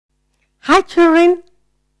Hi children,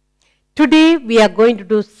 today we are going to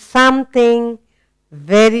do something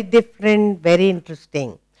very different, very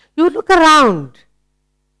interesting. You look around.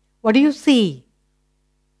 What do you see?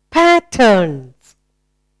 Patterns.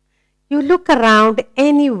 You look around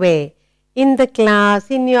anywhere, in the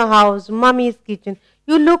class, in your house, mommy's kitchen.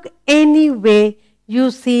 You look anywhere,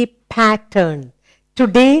 you see patterns.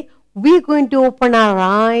 Today we are going to open our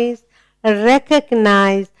eyes,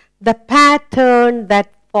 recognize the pattern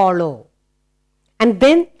that follow. And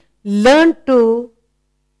then learn to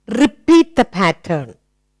repeat the pattern.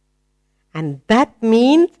 And that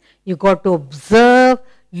means you got to observe,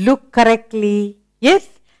 look correctly. Yes?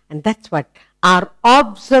 And that's what our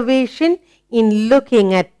observation in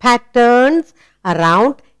looking at patterns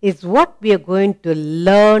around is what we are going to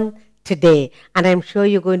learn today. And I'm sure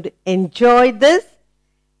you're going to enjoy this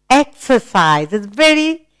exercise. It's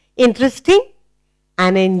very interesting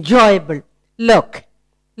and enjoyable.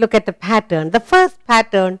 Look at the pattern. The first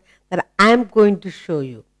pattern that I'm going to show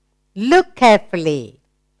you. Look carefully.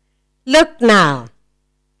 Look now.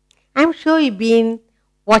 I'm sure you've been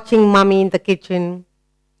watching mommy in the kitchen,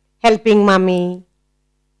 helping mommy,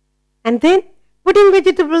 and then putting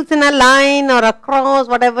vegetables in a line or across,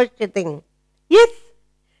 whatever she thinks. Yes?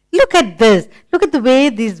 Look at this. Look at the way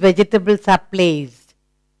these vegetables are placed.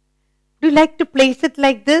 Do you like to place it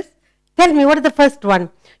like this? Tell me, what is the first one?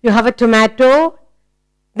 You have a tomato,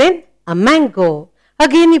 then a mango.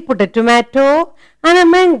 Again you put a tomato and a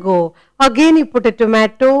mango. Again you put a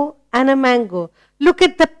tomato and a mango. Look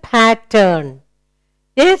at the pattern.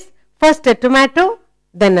 Yes, first a tomato,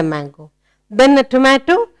 then a mango. Then a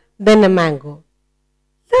tomato, then a mango.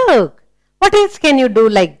 Look, what else can you do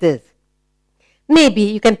like this? Maybe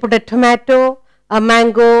you can put a tomato, a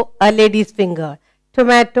mango, a lady's finger.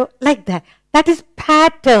 Tomato, like that. That is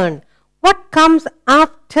pattern. What comes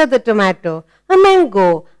after the tomato? A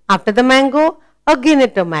mango. After the mango, again a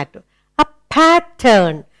tomato. A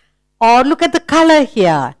pattern. Or look at the color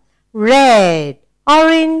here. Red,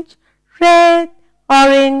 orange, red,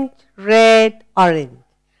 orange, red, orange.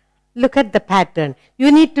 Look at the pattern.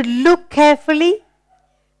 You need to look carefully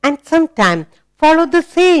and sometimes follow the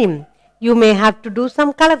same. You may have to do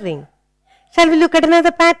some coloring. Shall we look at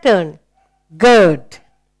another pattern? Good.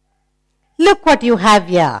 Look what you have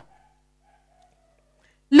here.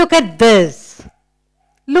 Look at this.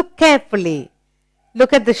 Look carefully.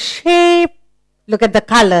 Look at the shape. Look at the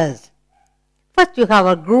colors. First you have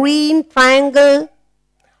a green triangle,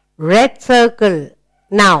 red circle.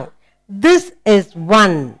 Now, this is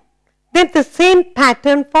one. Then the same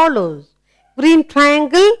pattern follows. Green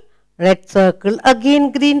triangle, red circle.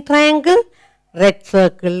 Again green triangle, red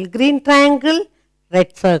circle. Green triangle,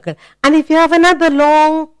 red circle. And if you have another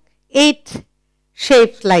long 8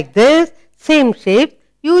 shapes like this, same shape,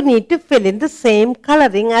 you need to fill in the same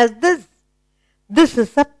coloring as this. This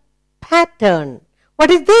is a pattern.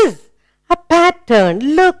 What is this? A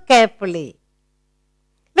pattern. Look carefully.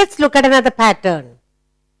 Let's look at another pattern.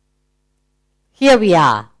 Here we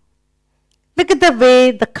are. Look at the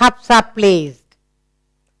way the cups are placed.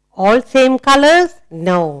 All same colors?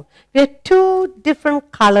 No. We have 2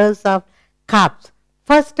 different colors of cups.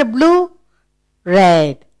 First blue,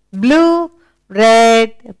 red. Blue,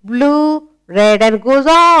 red, blue, red, and goes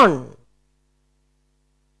on.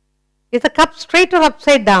 Is the cup straight or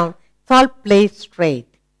upside down? It's all placed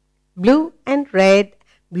straight. Blue and red,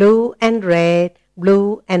 blue and red,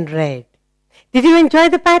 blue and red. Did you enjoy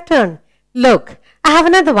the pattern? Look, I have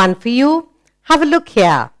another one for you. Have a look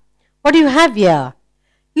here. What do you have here?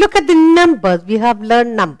 Look at the numbers. We have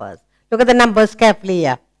learned numbers. Look at the numbers carefully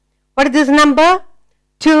here. What is this number?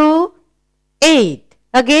 2, 8.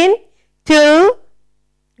 Again, 2.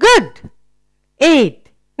 Good. 8.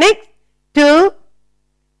 Next, 2,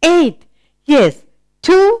 8. Yes,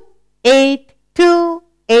 2, 8, 2,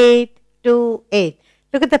 8, 2, 8.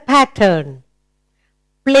 Look at the pattern.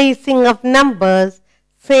 Placing of numbers,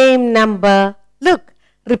 same number. Look,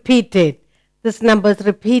 repeated. This number is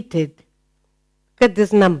repeated. Look at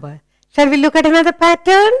this number. Shall we look at another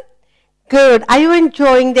pattern? Good. Are you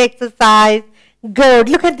enjoying the exercise? Good.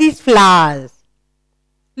 Look at these flowers.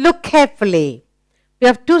 Look carefully. We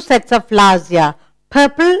have 2 sets of flowers here,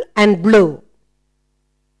 purple and blue.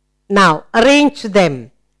 Now, arrange them.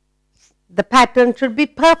 The pattern should be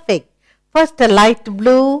perfect. First a light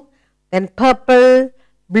blue, then purple,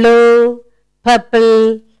 blue,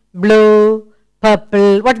 purple, blue,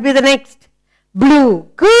 purple. What will be the next? Blue.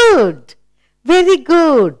 Good. Very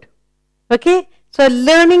good. Okay? So,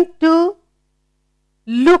 learning to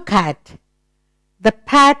look at the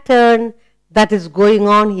pattern that is going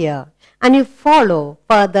on here. And you follow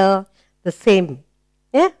further the same.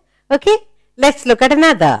 Yeah? Okay? Let's look at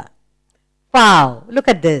another. Wow, look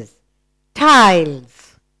at this.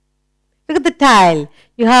 Tiles. Look at the tile.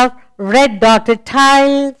 You have red dotted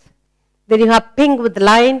tiles. Then you have pink with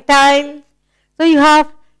line tiles. So you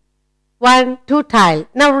have 1, 2 tiles.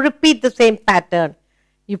 Now repeat the same pattern.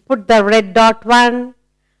 You put the red dot one,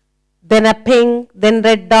 then a pink, then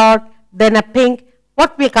red dot, then a pink.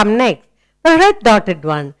 What will come next? The red dotted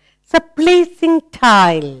one. So placing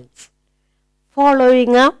tiles,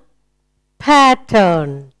 following a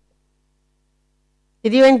pattern.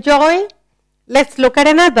 Did you enjoy? Let's look at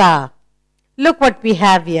another. Look what we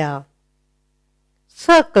have here.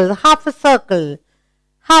 Circle, half a circle,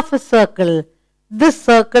 half a circle. This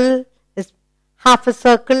circle is half a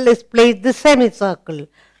circle is placed the semicircle.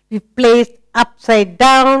 We placed upside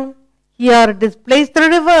down. Here it is placed the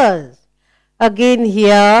reverse. Again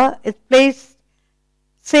here it's placed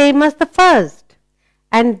same as the first.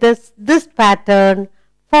 And this pattern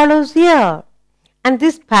follows here. And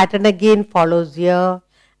this pattern again follows here.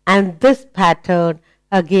 And this pattern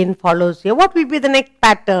again follows here. What will be the next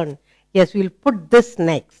pattern? Yes, we'll put this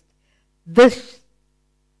next. This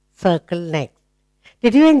circle next.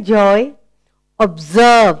 Did you enjoy?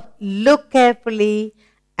 Observe, look carefully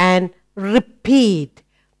and repeat.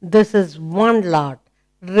 This is one lot.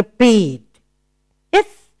 Repeat. Yes?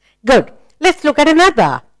 Good. Let's look at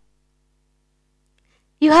another.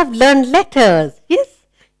 You have learned letters. Yes?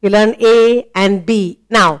 You learn A and B.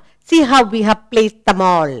 Now, see how we have placed them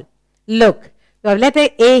all. Look, you have letter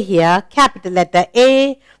A here, capital letter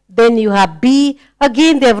A. Then you have B.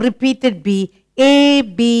 Again, they have repeated B. A,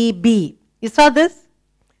 B, B. You saw this?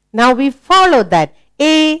 Now we follow that.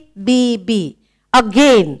 A, B, B.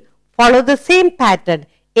 Again, follow the same pattern.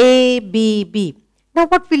 A, B, B. Now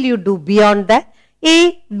what will you do beyond that?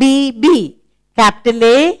 A, B, B. Capital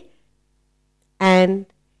A and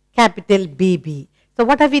capital B, B. So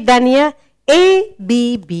what have we done here? A,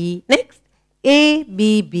 B, B. Next. A,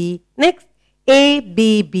 B, B. Next. A,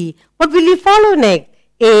 B, B. What will you follow next?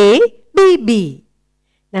 A, B, B.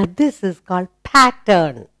 Now this is called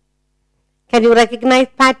pattern. Can you recognize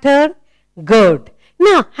pattern? Good.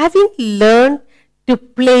 Now having learned to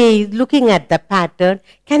play looking at the pattern,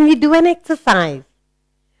 can we do an exercise?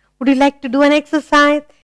 Would you like to do an exercise?